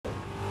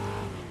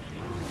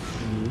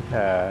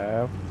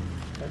have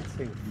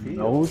Fencing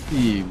no field.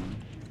 team.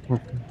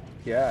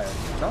 Yeah,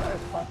 it's not as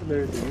popular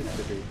as it used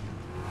to be.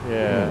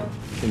 Yeah.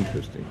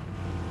 Interesting.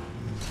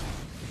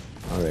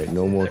 Alright,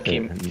 no more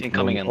Team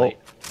coming in late.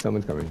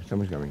 Someone's coming.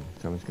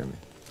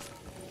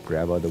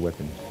 Grab all the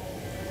weapons.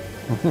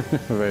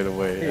 Right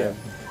away, Yeah.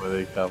 where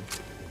they come.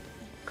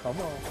 Come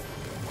on.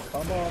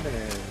 Come on in.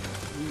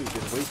 We're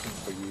just waiting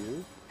for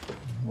you.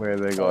 Where are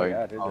they Oh, going?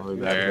 yeah, there's a Over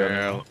few. that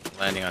They're building.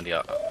 landing on the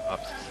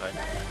opposite side.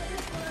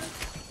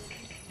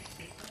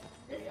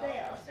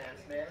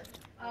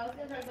 I was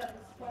gonna talk about the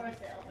spore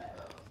sale,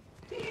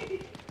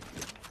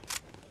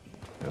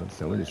 but... No,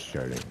 someone is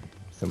shooting.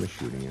 Someone's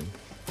shooting him.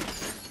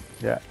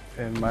 Yeah,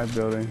 in my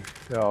building.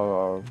 They all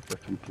are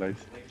different place.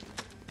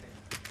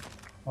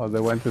 Oh, they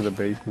went to the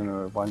basement,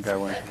 or one guy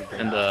went to the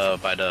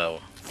basement. By the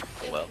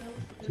well.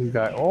 Two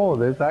guys. Oh,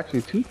 there's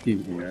actually two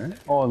teams here.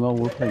 Oh no,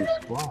 we're playing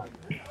squad.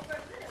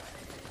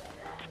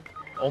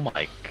 Oh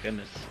my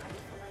goodness.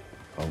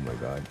 Oh my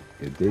god.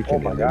 If they Oh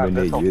can my god,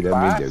 they're eliminate so you,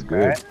 that means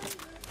they're fast,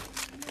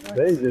 good. man.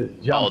 They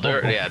just jump.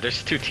 Oh,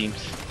 there's two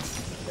teams.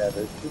 Yeah,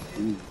 there's two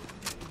teams.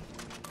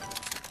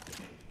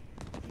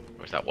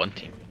 Or is that one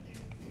team?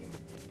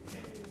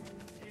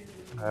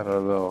 I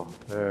don't know.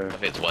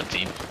 If it's one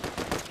team.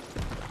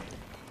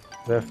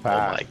 They're Oh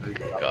fast. my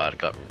god,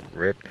 got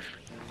ripped.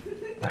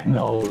 I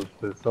know,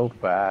 they're so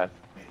fast.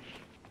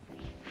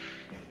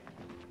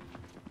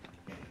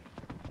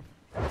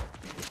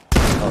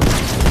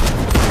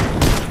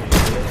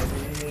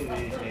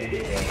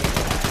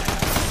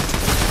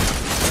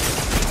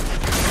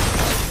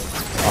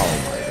 Oh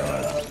my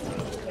god.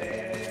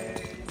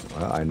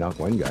 Well, I knocked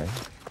one guy.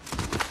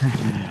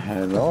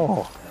 I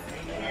know.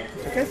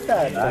 I guess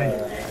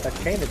that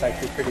chain is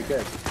actually pretty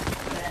good.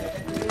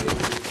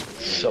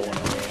 So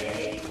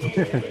annoying.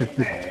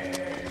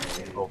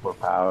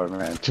 Overpowered,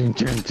 man. Chin,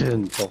 chin,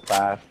 chin. So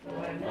fast.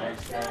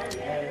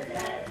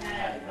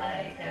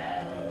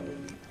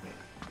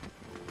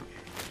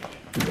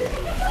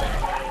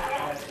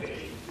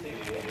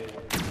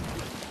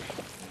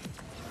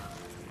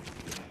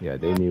 Yeah,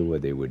 they knew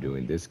what they were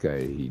doing. This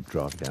guy, he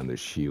dropped down the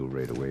shield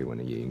right away when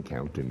he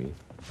encountered me.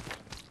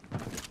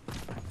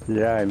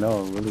 Yeah, I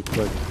know. Really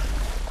quick.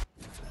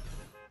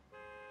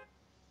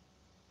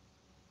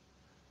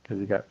 Because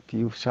you got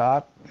few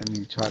shot and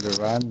you try to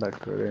run, but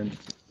couldn't.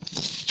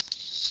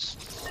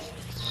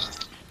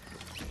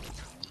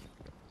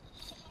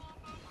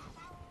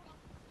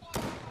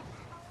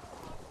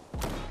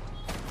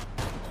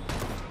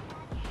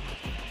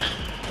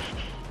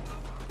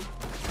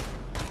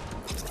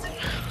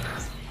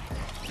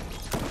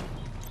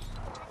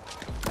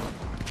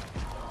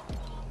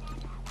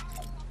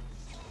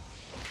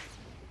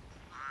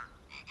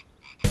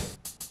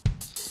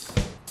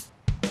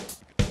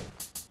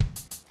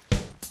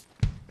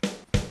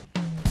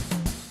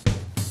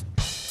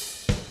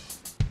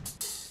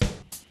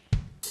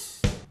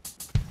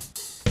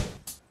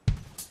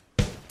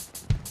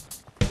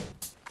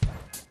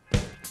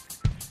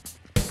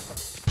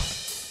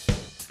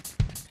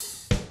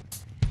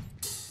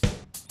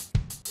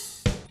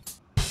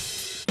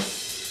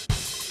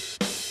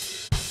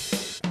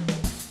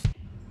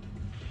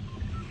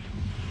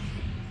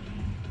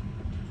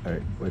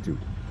 Alright, what you?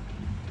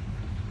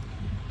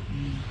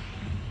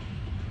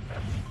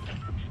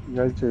 You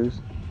guys choose.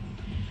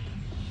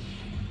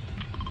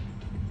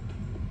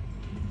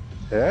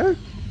 There?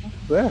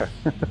 What's there?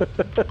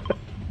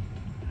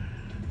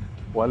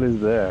 What is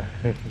there?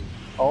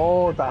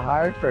 Oh, the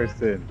hired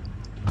person.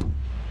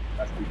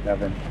 Must be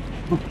Kevin.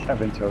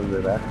 Kevin chose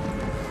it, huh?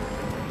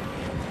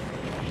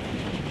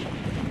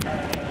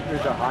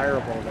 There's a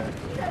hireable there.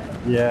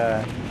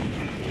 Yeah.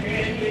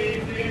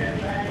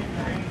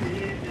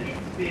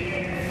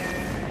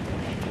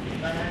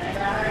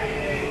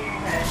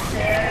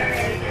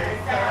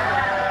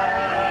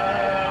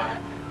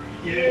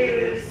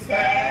 You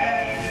say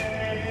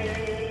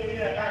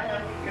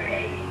I'm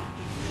great,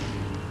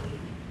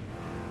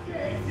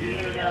 'cause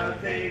you don't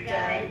think I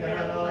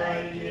know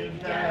what you've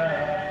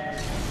done.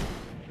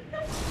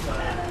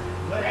 But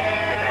when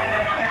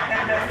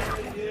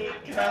you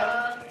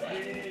come to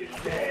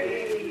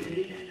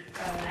say,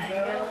 I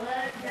know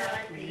I'm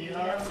not the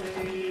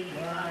only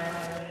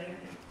one.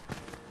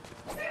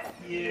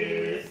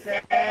 You say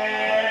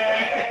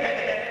I'm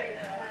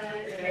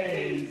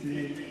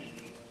crazy,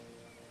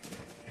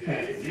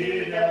 'cause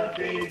you don't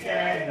think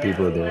I know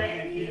People there.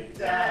 what you've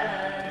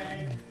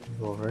done.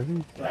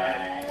 Already?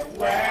 But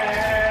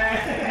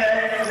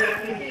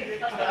when you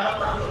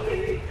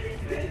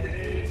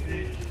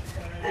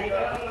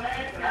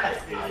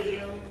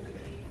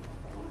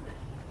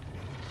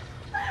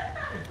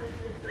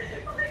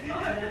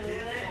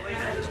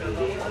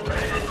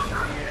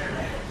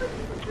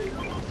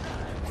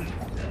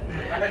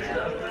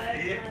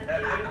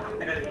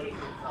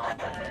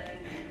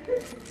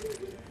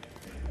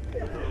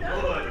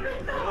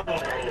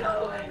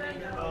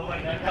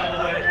come,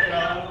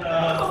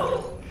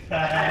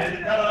 I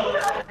know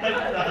I'm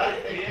not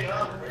the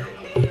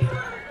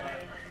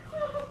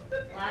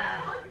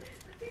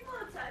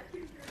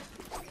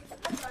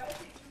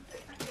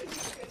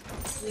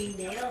only We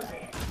nailed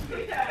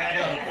it. I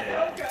don't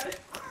think.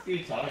 What are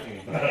you talking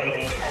about?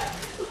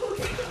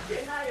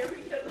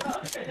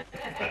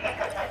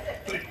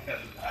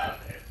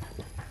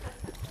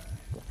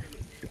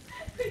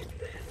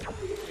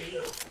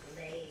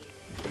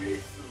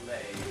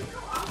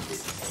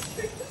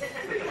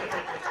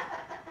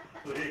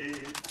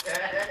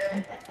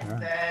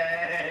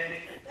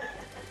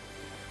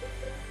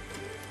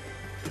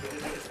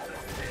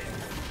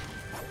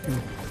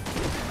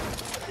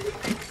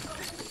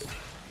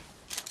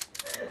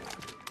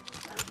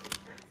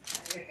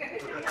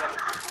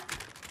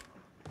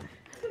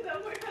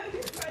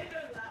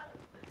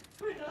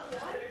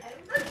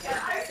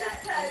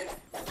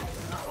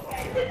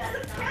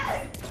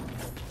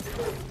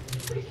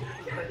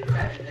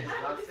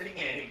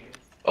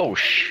 Oh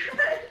sh!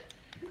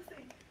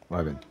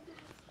 Ivan.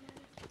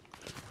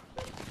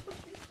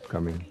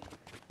 Coming.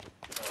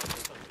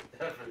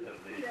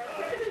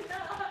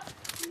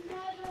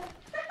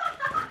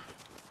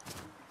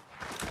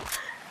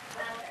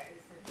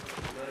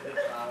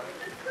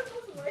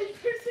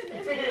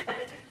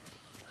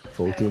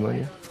 Full team on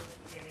you?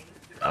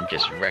 I'm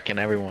just wrecking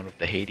everyone with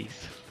the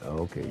Hades. Oh,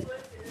 okay.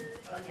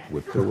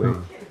 Whipped away.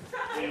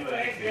 We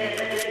were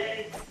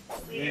good.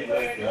 We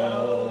were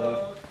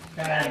gold,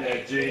 kind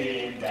of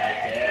dream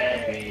that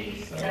can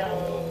be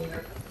sold.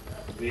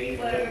 We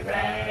were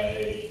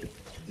right,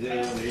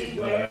 till we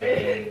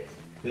weren't,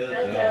 built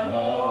the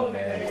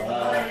moment,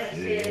 lost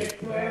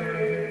it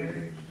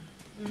word.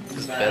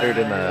 It's better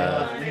than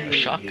a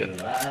shotgun.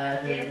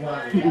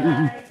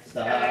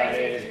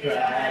 Started crying,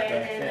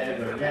 but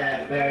then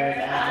remembered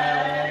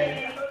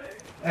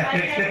I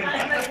can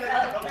find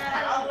myself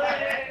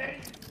nowhere.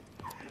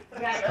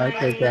 I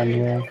take down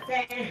here.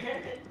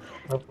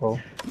 Purple.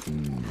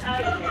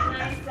 I can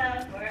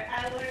myself for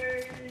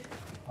hours.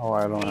 Oh,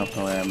 I don't have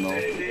no ammo.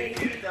 You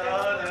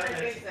don't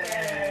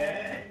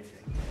understand.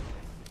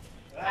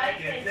 I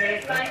can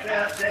take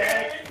myself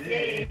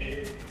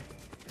dancing,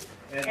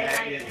 and I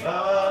can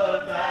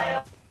hold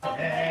my own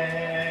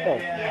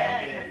hand.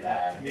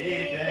 Yeah, me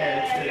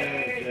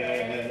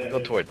better. Go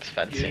towards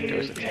fencing.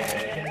 There's a team.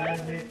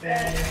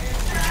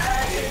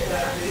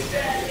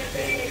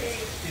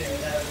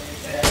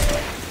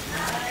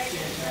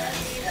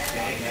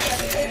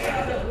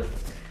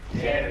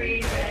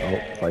 Oh,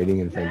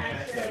 fighting and fencing.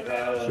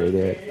 Straight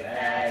ahead.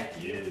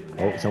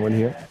 Oh, someone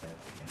here?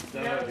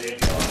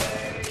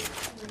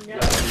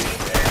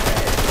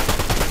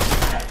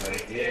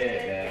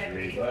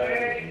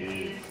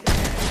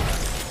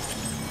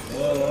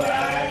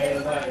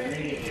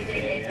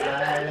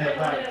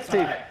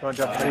 Steve, don't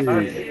jump in the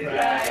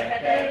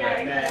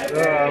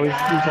I was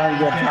just trying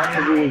to get back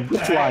to the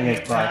zip line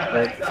across,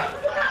 but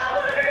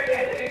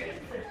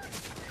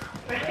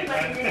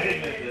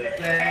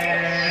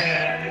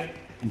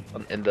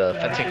In the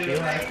fencing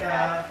field.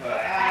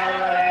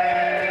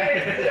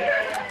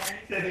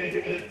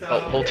 Oh,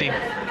 whole team.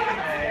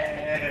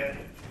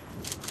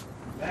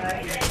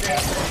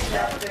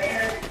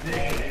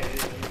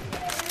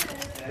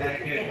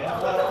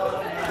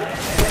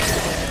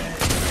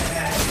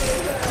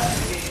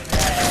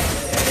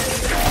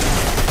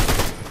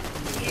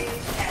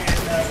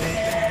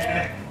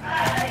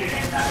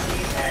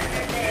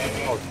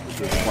 oh,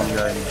 there's one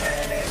guy in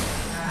there.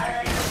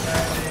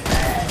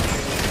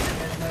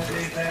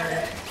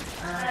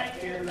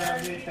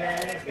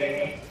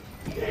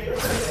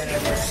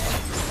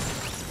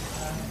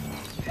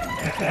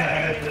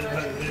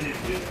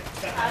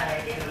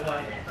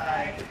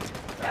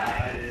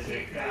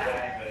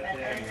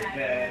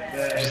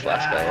 Just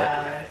last guy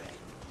up.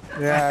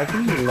 Yeah, I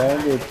think he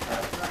landed.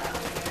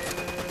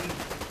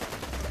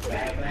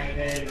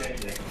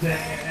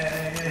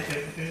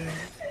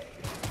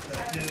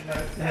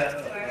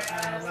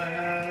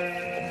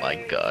 Oh my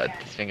god,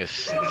 this thing is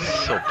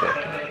so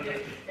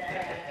broken.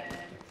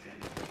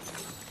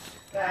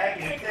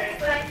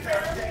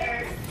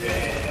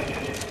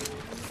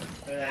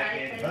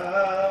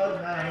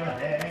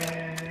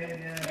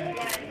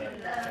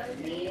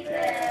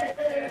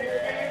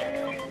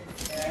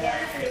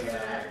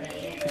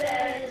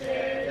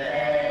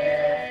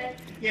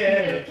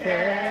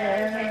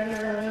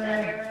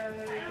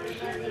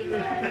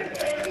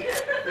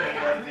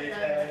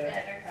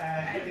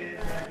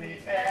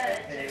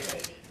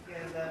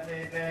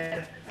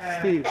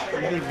 Steve,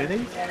 you need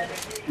minis?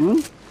 Hmm?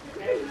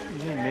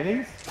 You need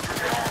minis?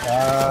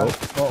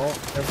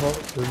 Careful,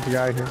 there's the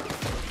guy here.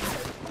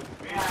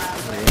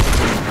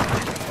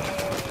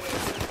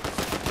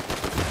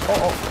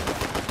 Oh.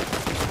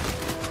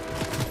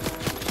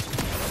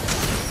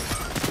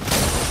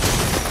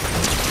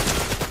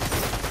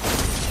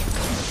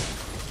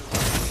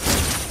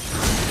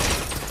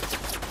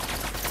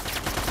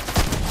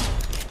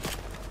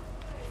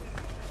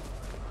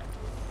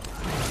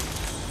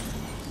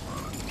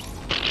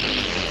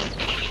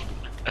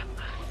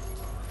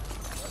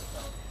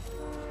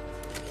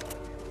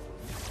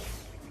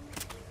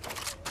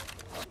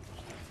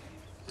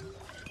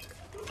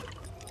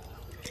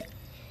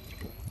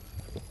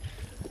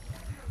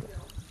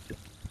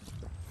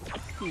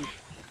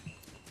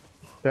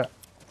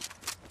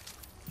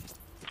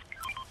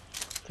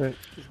 Wait,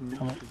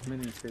 There's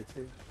minions here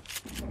too.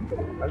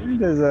 I think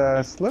there's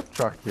a slip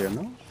truck here,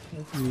 no?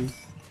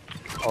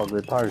 Oh,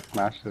 they probably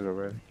smashed it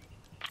already.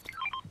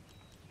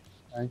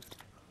 Thanks.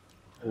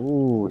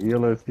 Ooh,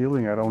 healer's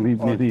healing. I don't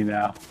need mini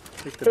now.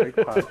 Take the big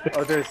pot.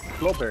 Oh, there's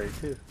Flowberry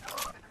too.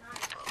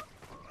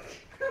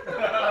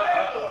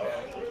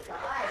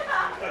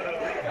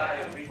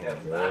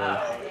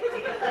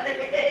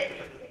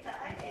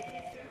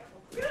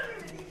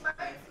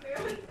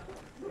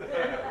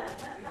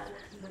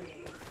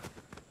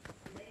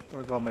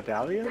 Wanna go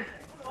medallion?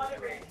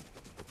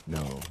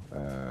 No,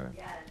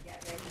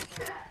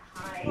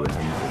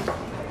 Wilhelm.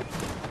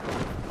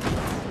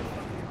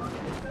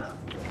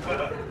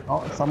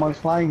 Oh, someone's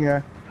flying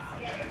here.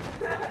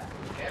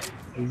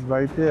 He's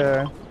right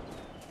there.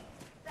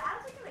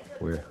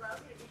 Where?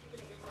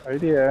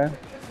 Right here.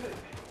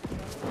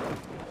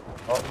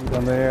 Oh, he's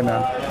on the air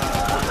now.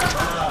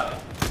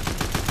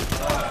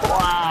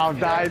 Wow,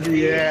 died in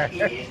the air.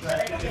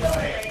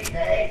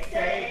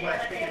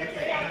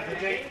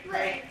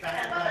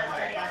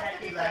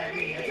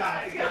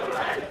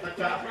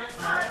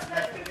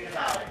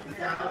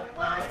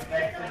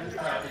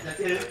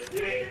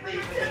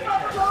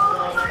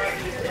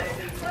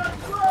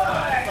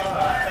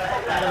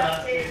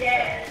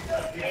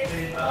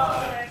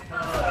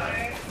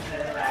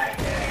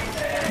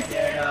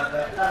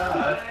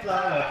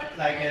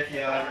 Like it's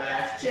your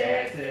last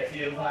chance if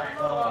you want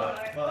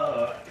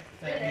more,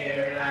 then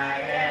here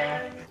I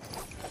am.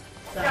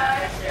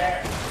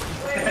 Starship,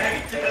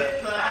 ready to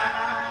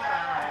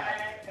fly,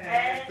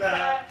 hands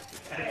up,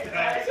 and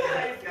touch the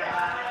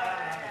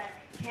sky.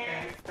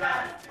 Can't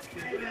stop,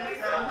 we feel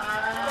so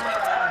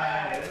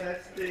high.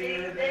 Let's do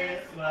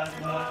this one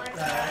more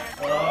time.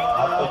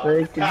 Oh,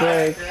 Break the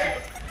break.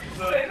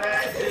 we're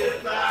ready to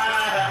fly.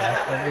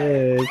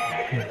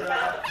 Hands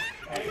up,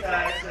 and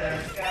touch the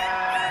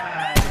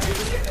sky.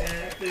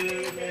 Let's do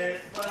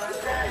this one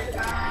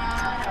more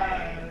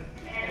time.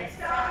 Can't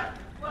stop,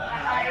 we're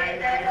higher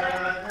than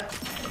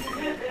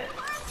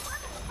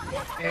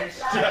it's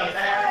just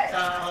that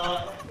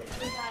all.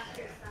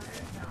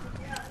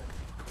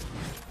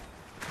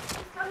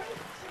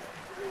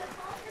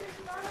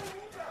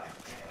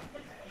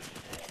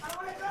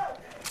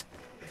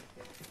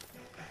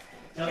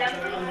 Jump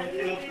around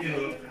the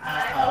cube, I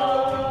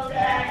hold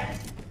that.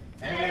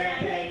 And then I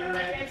take a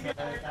record,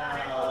 I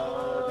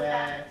hold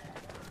that.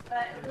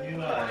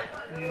 You are,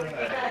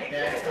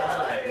 that's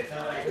all I can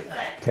tell you.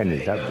 Ken,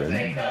 is that Ren?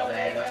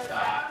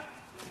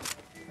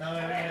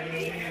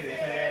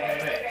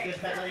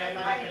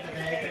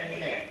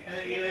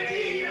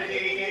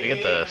 We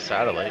get the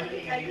satellite.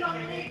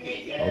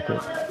 Okay.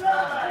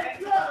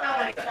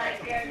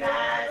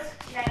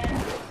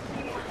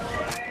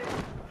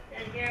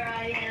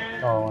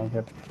 Oh, I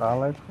get the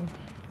starlight.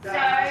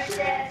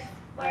 Starship,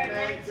 we're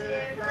meant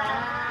to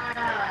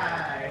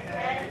fly.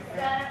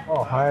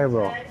 Oh, hi,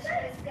 bro.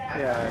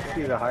 Yeah, I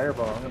see the higher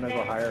ball. I'm gonna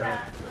go higher him.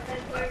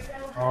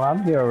 Oh,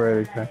 I'm here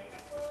already, Ken.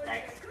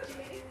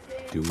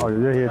 Do Oh, it.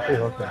 you're here too.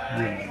 Okay.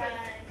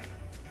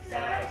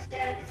 Yeah.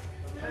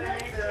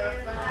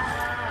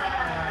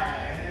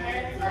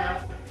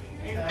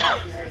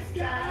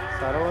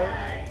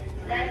 Satellite?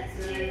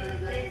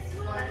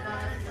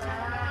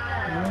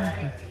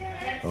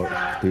 Oh,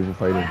 people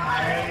fighting.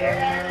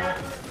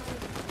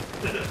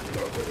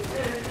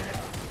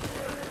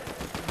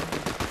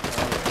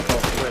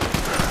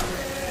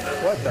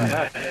 What the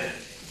heck?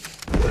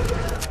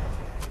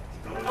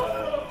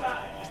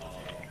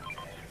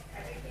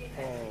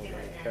 Holy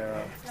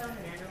cow.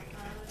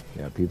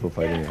 Yeah, people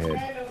fighting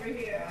ahead.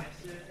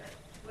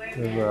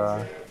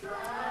 There's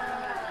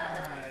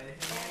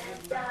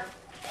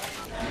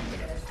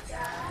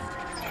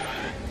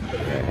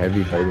Yeah,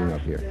 heavy fighting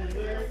up here.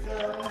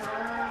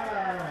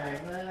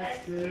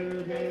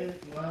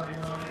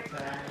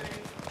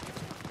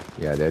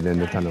 Yeah, they're in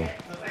the tunnel.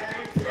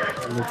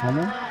 in the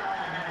tunnel.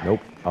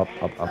 Nope, up,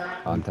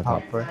 on top,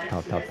 Top, right?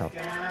 top.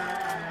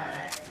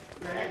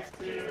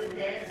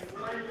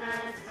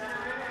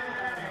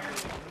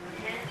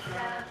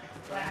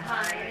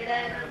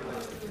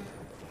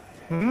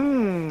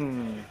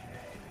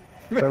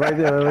 They're right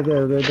there,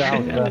 they're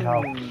down the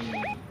house.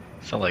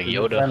 Sound like Ran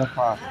Yoda.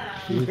 across.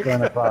 He just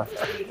ran across.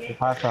 They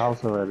passed the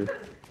house already.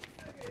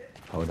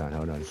 Hold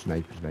on,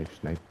 snipe.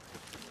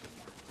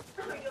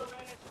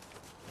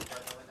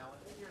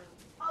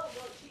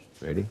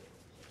 Ready?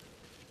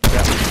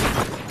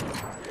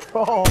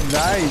 Oh,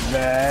 nice,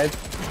 man.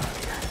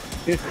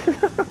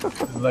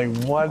 Like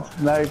one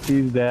snipe,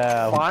 he's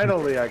down.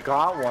 Finally, I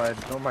got one.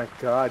 Oh my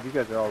god, you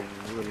guys are all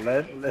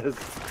relentless.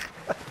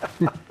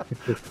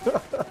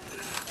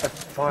 I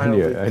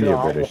finally I need a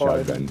got better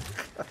one. shotgun.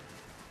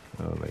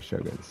 Oh, my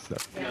shotgun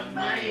sucks.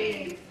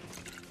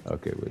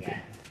 Okay, we're good.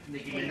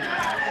 Nicki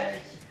Minaj,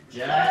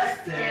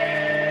 Justice.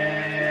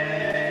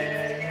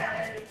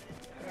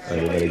 Oh,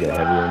 you better get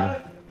heavy on me.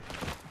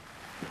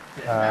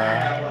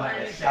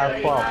 Top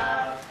 12.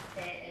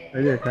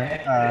 Right here,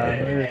 okay?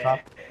 Right here, top.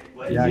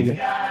 Yeah,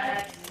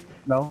 yeah.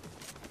 No?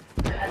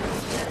 Thank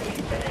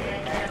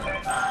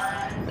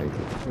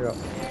you. Here you go.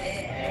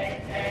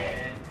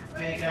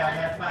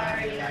 gonna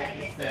party like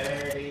it's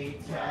 30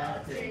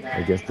 tonight.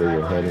 I guess they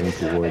were heading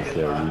towards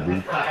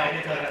Reboot.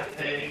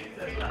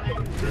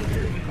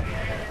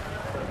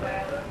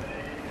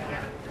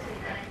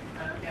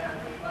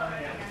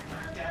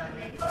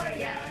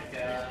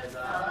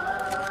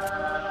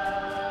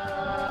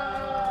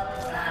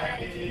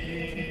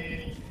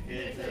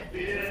 It's a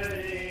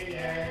beauty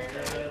and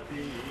a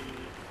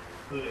beast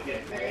who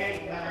can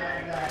make my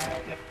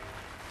life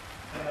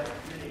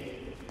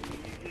complete.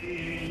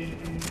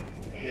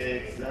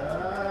 It's all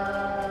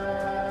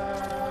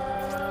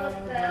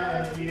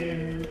about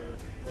you.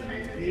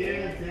 When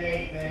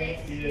music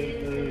makes you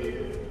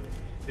move,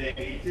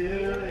 baby, do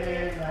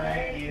it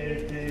like you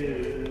do.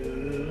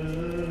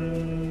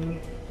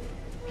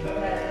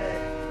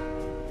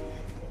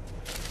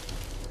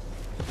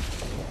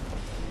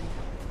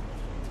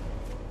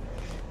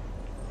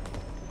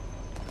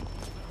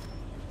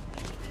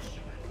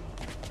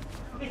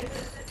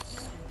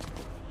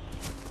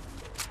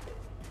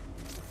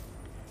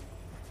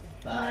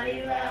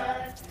 Body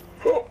rock.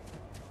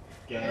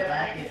 Girl,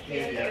 I can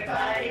feel your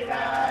body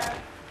rock.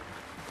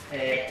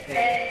 Hey,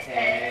 hey,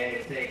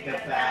 hey, take a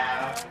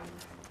bow.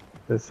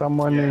 There's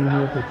someone in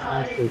here to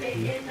translate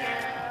me.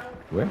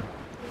 Where?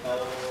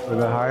 Where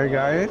the higher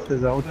guy is?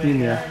 There's a whole team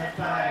here.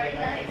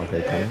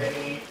 Okay, come.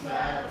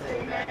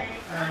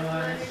 I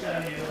wanna show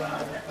you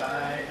all the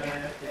fine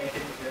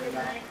things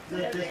tonight. So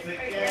just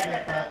forget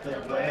about the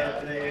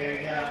world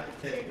we're young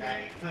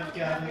tonight. I'm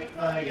coming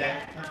for ya,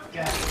 I'm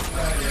coming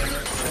for you.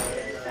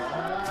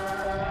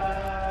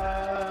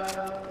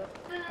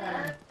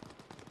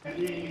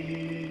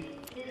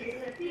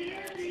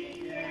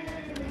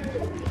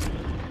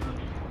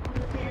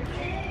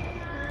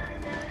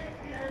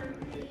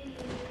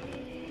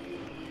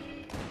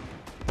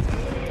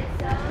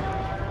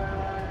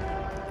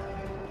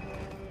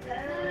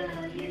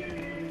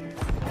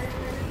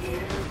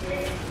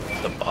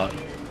 The bot.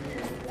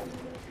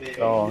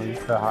 Oh,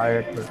 it's a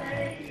higher person.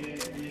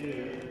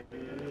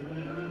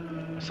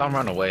 I saw him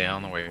run away. I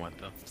don't know where he went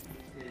though.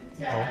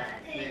 Oh,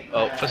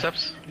 Oh,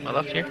 footsteps? My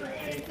left here?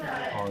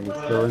 oh, he's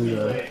still in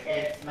there.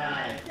 It's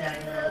mine,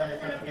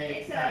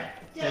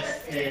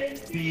 Justin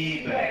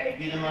Bieber,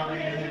 you don't want me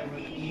to live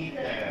me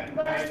either.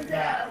 Burns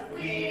out,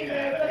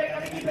 weeder, but I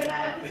gotta keep an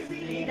eye for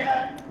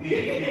Selena.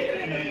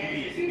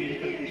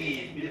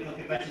 Beautiful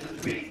confessions of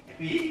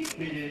streets,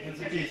 beautiful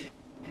seduce.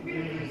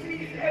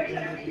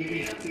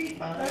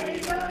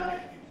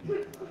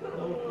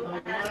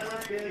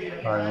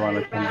 I want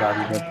to come back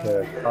and get the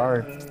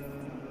card.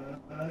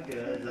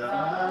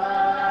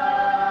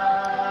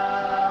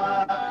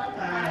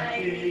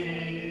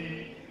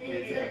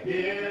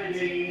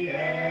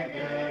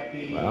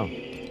 Wow.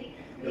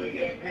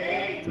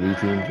 3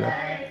 teams left.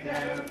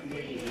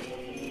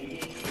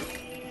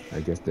 I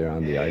guess they're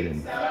on the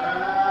island.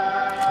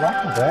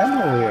 Lots of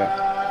ammo here.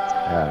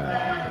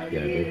 Yeah,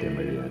 they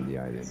might be on the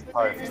island.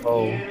 Alright, so.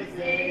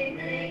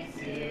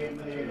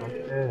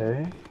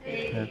 Okay.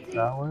 It's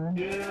that way.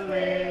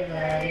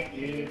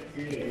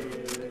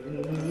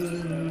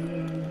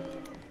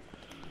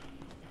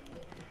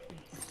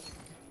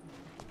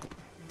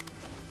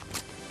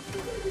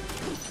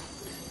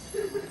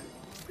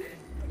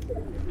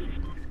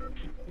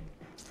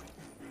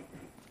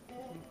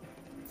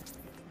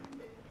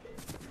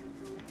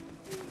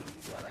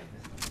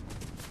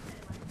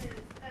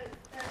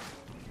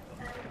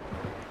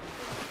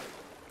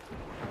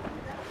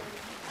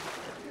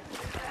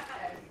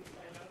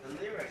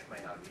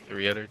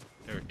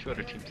 There were 2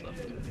 other teams left.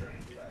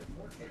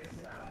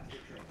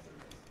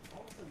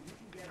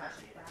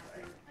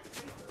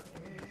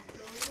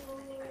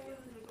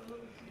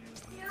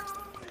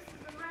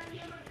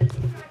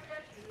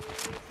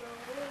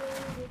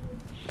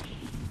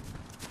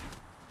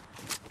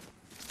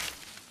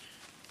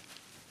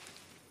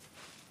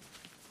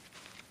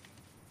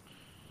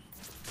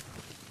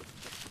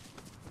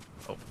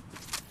 Oh.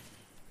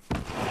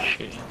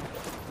 Shit.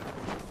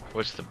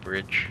 What's the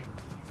bridge?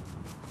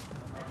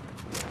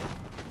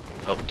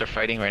 Oh, they're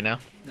fighting right now?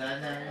 Yeah,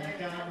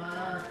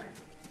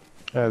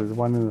 there's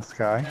one in the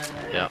sky.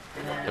 Yeah,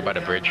 they're by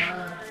the bridge.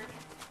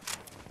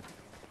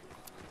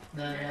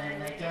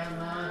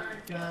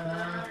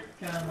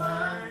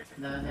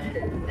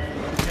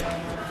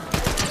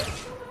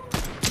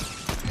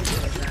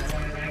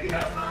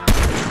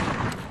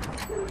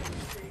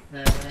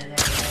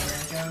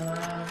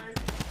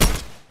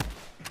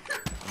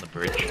 On the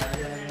bridge.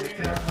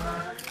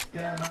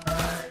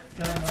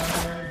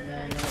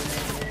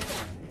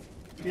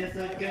 Feels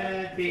so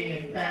good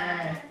being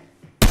back.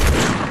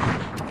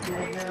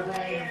 There's no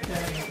way I'm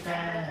turning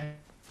back.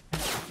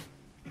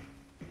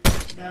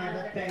 Now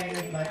the pain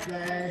is my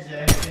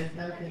pleasure. There's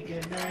nothing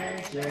can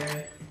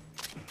measure.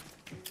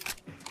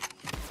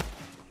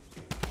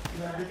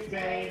 Love is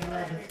great,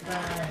 love is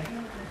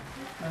fine.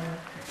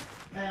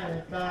 Now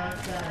the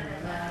thoughts are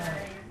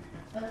alive.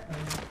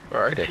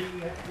 Where are they?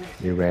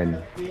 They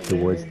ran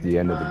towards the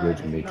end of the bridge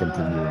and they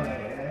continued on.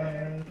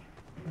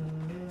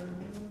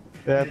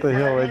 They're at the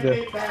hill right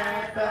there.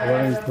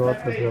 Running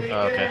towards the hill.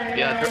 Oh, okay.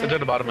 Yeah, they're at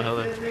the bottom of the hill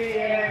there.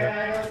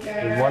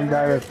 There's one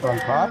guy that's on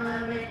top.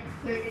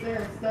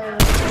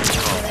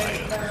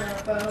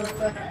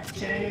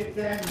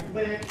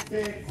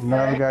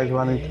 Another guy's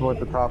running toward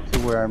the top too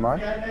where I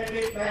marked.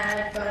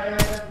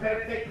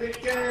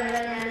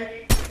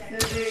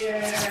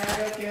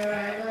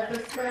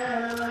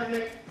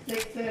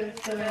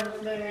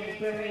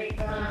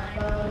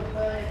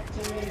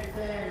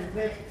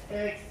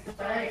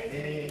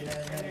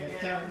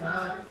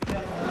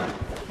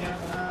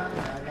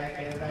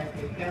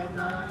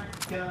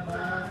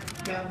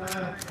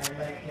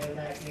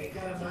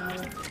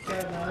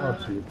 Oh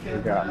shoot, they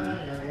got me.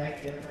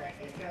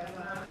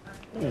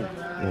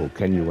 Oh,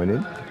 can you win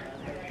it?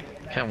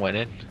 Can't win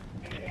it.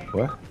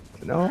 What?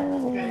 No.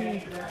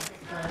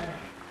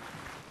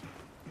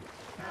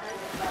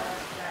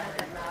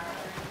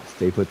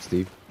 Stay put,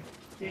 Steve.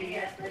 I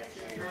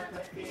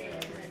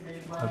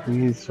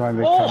think he's trying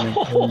to come and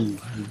kill me.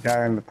 The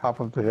guy on the top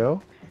of the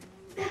hill.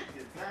 The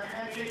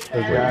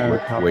guy on the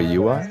top Where of the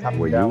you hill are? is coming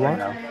Where down you right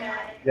are? now.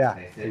 Yeah,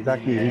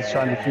 exactly. He's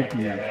trying to shoot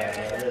me.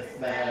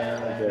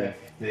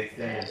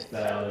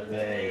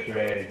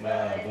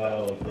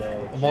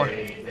 One more.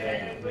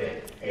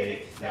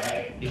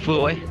 He flew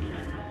away.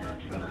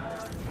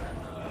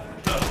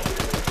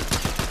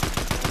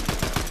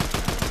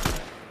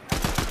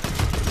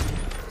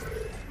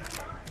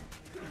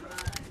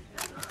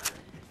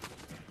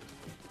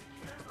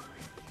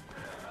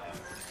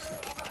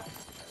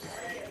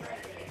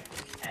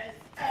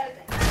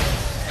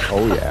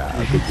 Oh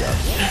yeah, good job.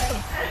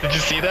 Did you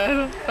see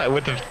that? I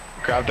would have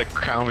grabbed the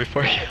crown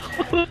before you.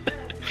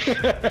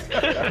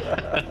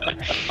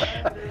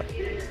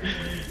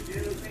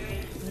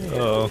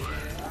 Oh.